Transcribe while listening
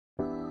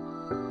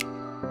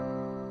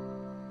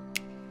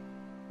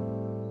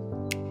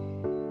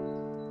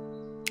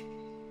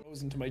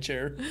into my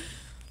chair.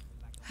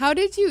 How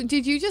did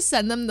you just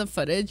send them the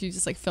footage? You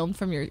just like filmed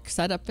from your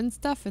setup and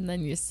stuff, and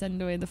then you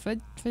send away the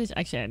footage?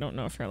 Actually, I don't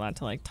know if you're allowed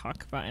to like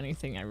talk about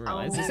anything. I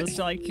realize this is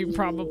like you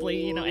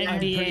probably, you know,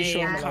 NDA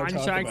sure and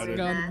contracts.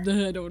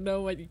 I don't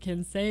know what you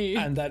can say.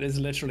 And that is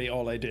literally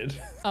all I did.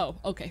 Oh,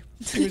 okay.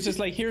 He was just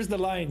like, here's the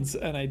lines,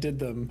 and I did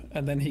them,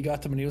 and then he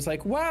got them, and he was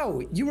like,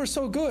 wow, you were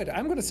so good.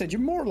 I'm going to send you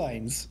more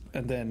lines.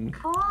 And then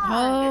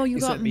you he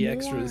got sent me more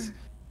extras.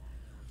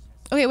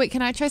 Okay, wait.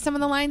 Can I try some of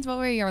the lines? What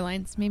were your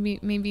lines? Maybe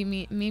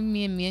me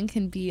and Mian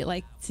can be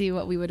like, see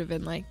what we would have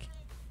been like.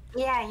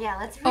 Yeah.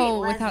 Let's read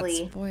Leslie. Without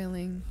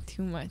spoiling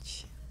too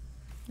much.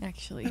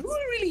 Actually, Who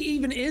really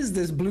even is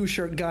this blue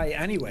shirt guy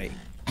anyway?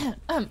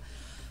 Who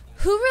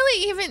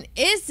really even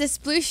is this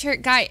blue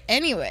shirt guy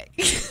anyway?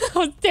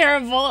 Oh,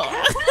 terrible.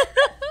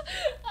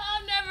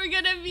 I'm never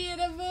gonna be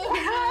in a movie.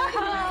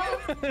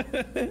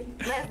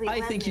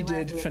 I think you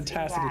did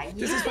fantastic. Yeah,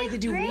 this is why they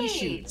do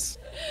reshoots.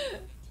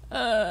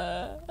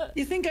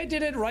 You think I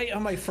did it right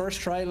on my first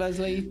try,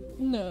 Leslie?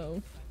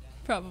 No,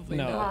 probably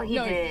not. Well, he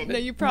did. No,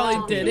 you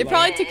probably did. It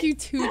probably took you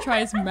 2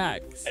 tries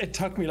max. It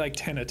took me like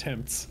 10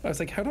 attempts. I was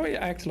like, how do I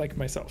act like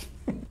myself?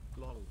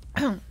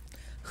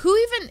 Who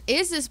even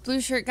is this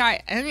blue shirt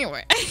guy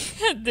anyway? I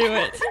can't do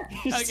it.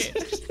 Okay.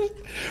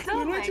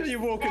 Wait till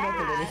you've woken up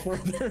a little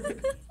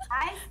further.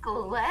 High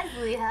school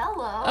Leslie,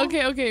 hello.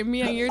 Okay,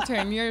 Mia, your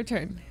turn.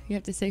 You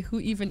have to say, who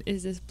even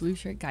is this blue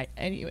shirt guy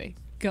anyway?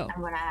 Go.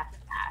 I'm gonna have to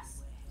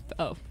pass.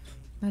 Oh,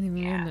 not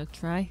even gonna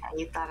try. Yeah,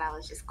 you thought I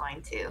was just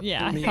going to.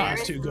 Yeah, I Mia is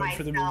thought. too good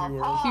for the movie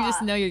world. You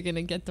just know you're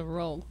gonna get the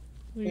role.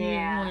 You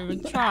Yeah. won't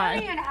even I try.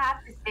 don't even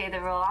have to say the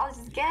role. I'll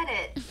just get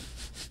it.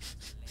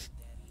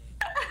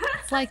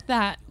 It's like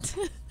that.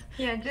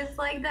 Yeah, just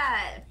like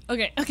that.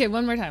 Okay,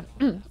 one more time.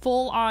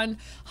 Full on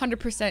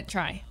 100%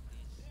 try.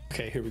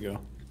 Okay, here we go.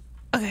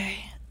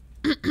 Okay.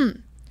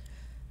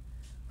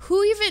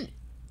 Who even...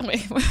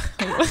 Wait.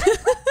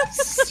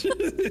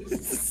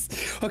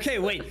 Okay,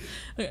 wait.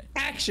 Okay.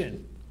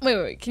 Action.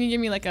 Wait. Can you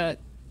give me like a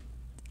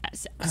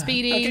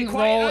speeding, Okay, roll?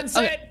 quiet, on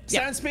set, Okay,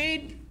 yeah. sound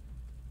speed.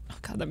 Oh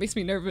god, that makes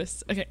me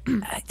nervous. Okay.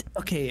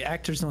 Okay,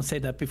 actors don't say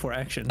that before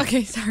action.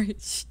 Okay, sorry.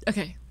 Shh.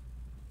 Okay.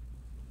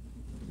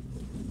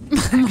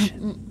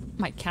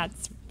 My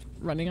cat's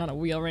running on a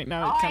wheel right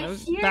now. Kind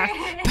of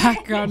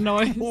background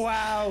noise.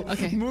 Wow.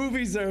 Okay.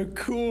 Movies are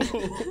cool.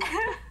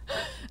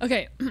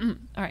 Okay. All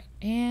right.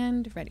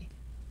 And ready.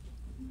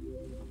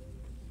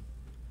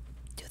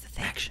 Do the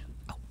thing. Action.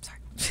 Oh, sorry.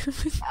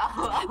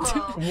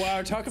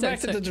 Wow, talking back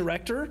to the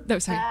director. No,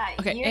 sorry.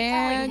 Okay. You're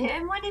And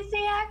telling him when to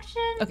say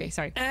action? okay,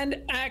 sorry.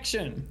 And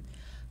action.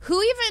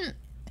 Who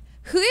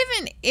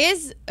even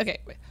is? Okay.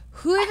 Wait.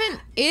 Who even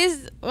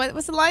is?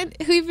 What's the line?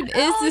 Who even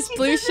is this she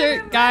blue doesn't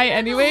shirt guy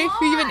remember anyway? the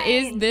Who even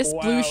is line. this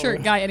blue Wow.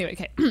 shirt guy anyway?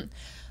 Okay.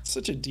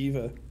 Such a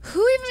diva.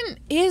 Who even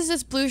is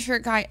this blue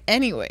shirt guy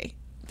anyway?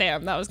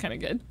 Damn, that was kind of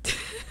good.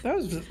 That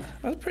was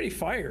pretty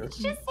fire.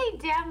 Just say,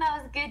 damn,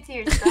 that was good to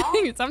yourself.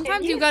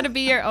 Sometimes you gotta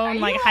be your own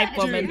like hype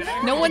woman.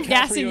 No one's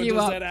gassing you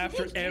does up. that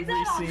after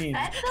every scene.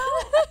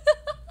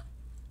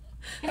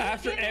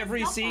 After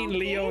every scene,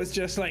 Leo is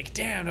just like,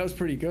 damn, that was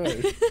pretty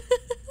good.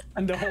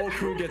 And the whole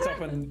crew gets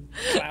up and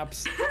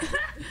claps.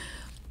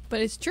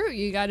 But it's true.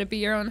 You gotta be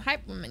your own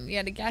hype woman. You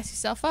gotta gas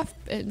yourself up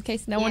in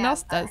case no one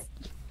else does.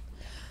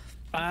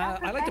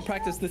 I like to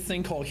practice this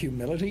thing called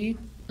humility.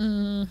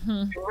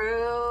 True.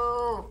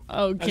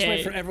 I just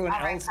wait for Okay. everyone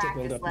All right, else to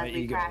build up my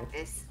Leslie, ego.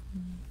 practice.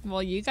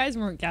 Well, you guys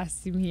weren't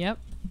gassing me up.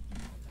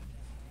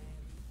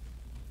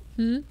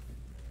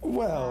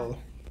 Well,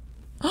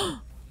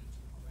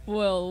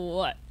 Well,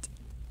 what?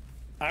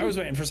 I was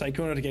waiting for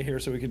Sykkuno to get here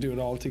so we could do it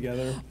all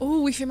together.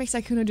 Oh, we should make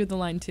Sykkuno do the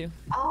line too.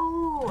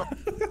 Oh.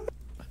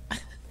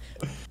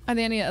 Are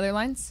there any other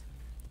lines?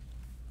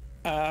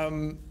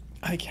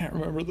 I can't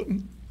remember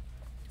them.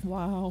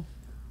 Wow.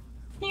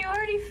 You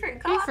already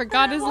forgot. He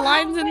forgot his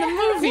lines in the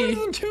I movie. did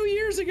them 2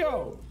 years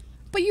ago.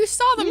 But you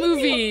saw the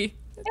movie.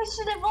 It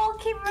should have all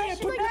came Yeah,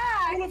 rushing but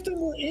back. all of them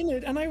were in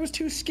it, and I was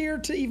too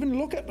scared to even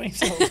look at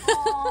myself.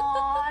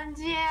 Aw,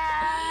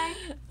 Jack.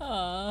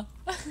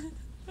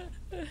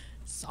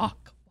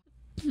 Sock.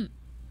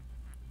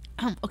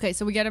 Okay,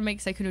 so we gotta make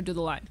Sykkuno do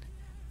the line.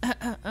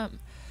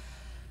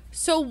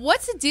 So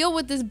what's the deal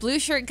with this blue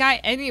shirt guy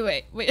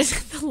anyway? Wait, is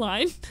that the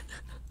line?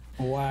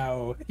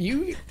 Wow,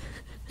 you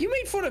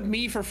made fun of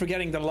me for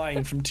forgetting the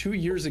line from 2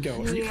 years ago.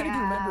 You can't even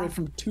remember it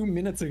from 2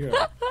 minutes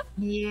ago.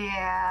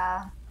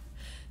 Yeah.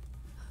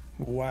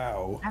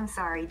 Wow. I'm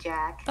sorry,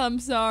 Jack. I'm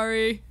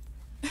sorry.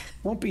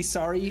 Won't be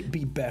sorry,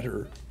 be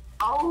better.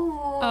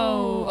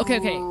 Oh.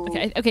 Okay.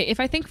 If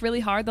I think really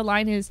hard, the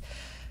line is,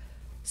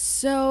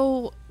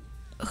 so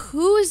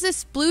who is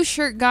this blue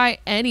shirt guy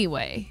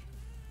anyway?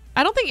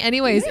 I don't think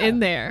anyway is in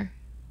there.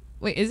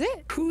 Wait, is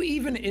it? Who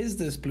even is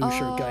this blue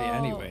shirt guy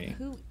anyway?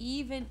 Who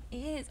even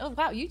is? Oh,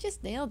 wow, you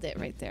just nailed it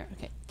right there.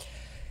 Okay.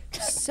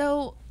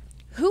 So,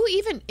 who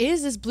even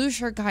is this blue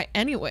shirt guy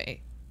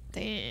anyway?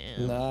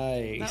 Damn.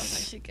 Nice. That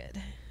was actually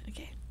good.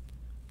 Okay.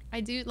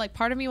 I do, like,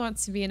 part of me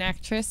wants to be an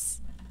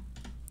actress,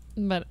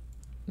 but,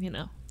 you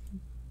know,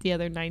 the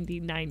other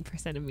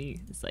 99% of me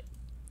is like,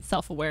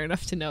 self-aware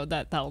enough to know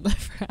that that'll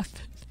never happen.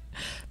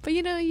 But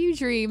you know, you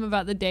dream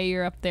about the day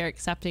you're up there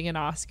accepting an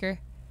Oscar.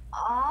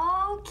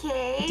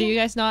 Okay. Do you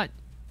guys not?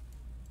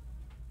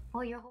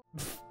 Well, you're.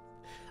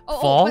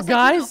 Fall but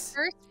Guys?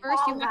 First,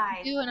 Fall you have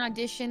Guys. to do an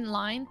audition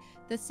line,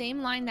 the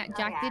same line that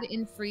Jack yeah. did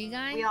in Free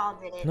Guy. We all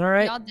did it. All We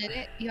right. all did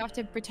it. You have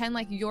to pretend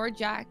like you're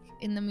Jack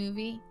in the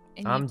movie.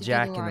 And you I'm have to do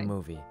Jack in the line.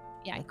 movie.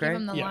 Yeah, Okay. give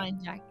him the Yeah. line,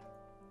 Jack.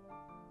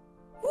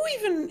 Who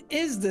even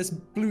is this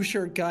blue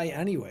shirt guy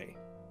anyway?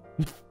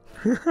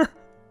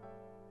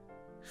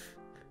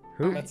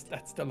 Who? That's the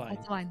line.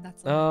 That's the line.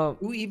 That's the line.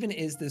 Who even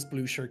is this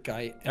blue shirt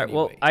guy anyway? All right,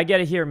 well, I get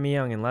to hear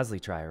Myung and Leslie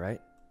try, right?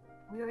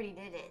 We already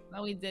did it.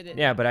 Well, we did it.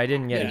 Yeah, but I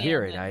didn't get to Yeah.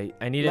 hear it.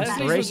 I need Leslie's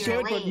was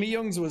inspiration. good, but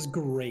Myung's was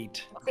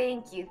great.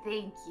 Thank you.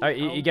 All right,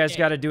 you guys Okay.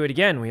 got to do it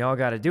again. We all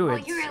got to do Well,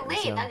 it. you were late.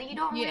 so- You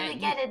don't Yeah, really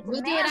get it.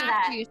 we'll do it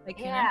after you, Sykkuno.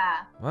 Yeah.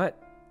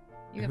 What?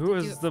 You have Who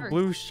to do is it the first.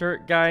 blue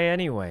shirt guy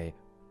anyway?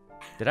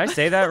 Did I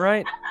say that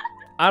right?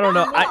 I don't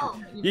know. No.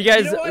 You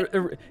guys, You know what?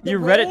 you The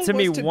read it role to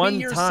me was to be one time.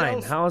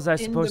 yourself How was I in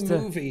supposed the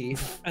to? movie,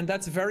 and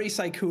that's very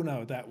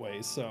Sykkuno that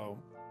way. So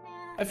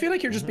I feel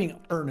like you're just being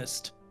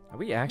earnest. Are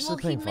we actually Well,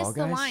 he playing Fall missed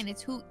the Guys? line.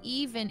 It's who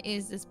even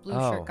is this blue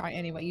Oh. shirt guy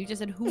anyway? You just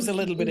said who. There's a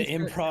little bit of blue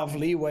shirt improv guy.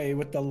 leeway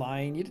with the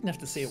line. You didn't have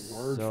to say it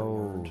word for So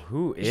word.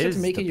 who You should is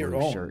make the it your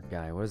blue own. shirt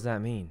guy? What does that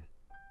mean?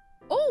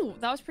 Oh,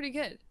 that was pretty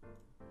good.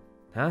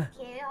 Huh?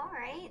 Okay. All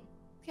right.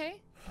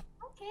 Okay.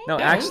 Okay. No,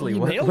 Yeah, actually, you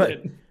what? nailed what?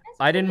 it. That's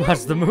I didn't pretty watch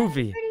good, the man.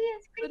 movie.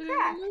 It's Put pretty it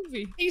crack. in the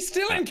movie. He's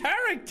still in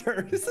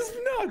character. This is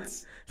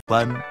nuts.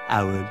 1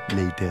 hour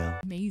later.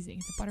 Amazing.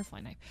 It's a butterfly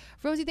knife.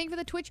 Rosie, thank you for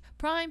the Twitch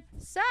Prime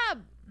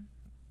sub.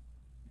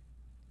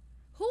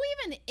 Who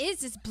even is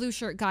this blue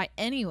shirt guy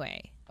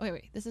anyway? Oh,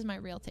 wait. This is my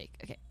real take.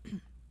 Okay.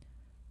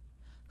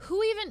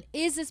 Who even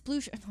is this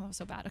blue shirt? Oh, that was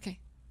so bad. Okay.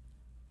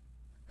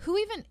 Who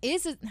even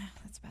is this?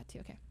 That's bad too.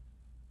 Okay.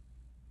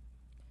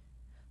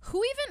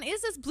 Who even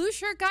is this blue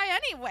shirt guy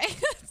anyway?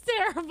 It's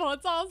terrible.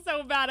 It's all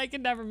so bad. I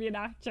could never be an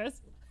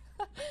actress.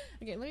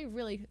 Okay, let me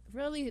really,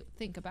 really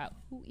think about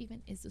who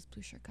even is this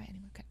blue shirt guy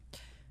anyway. Okay.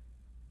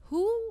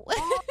 Who?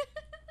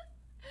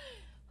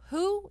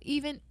 Who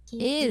even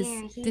He's is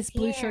here, he's this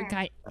blue shirt here.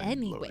 guy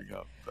anyway?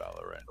 Up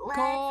Valorant. Let's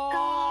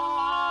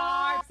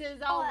Corpse go.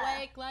 is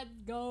awake. Let's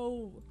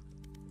go.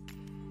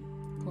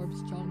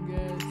 Corpse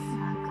Chungus.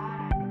 Oh, God,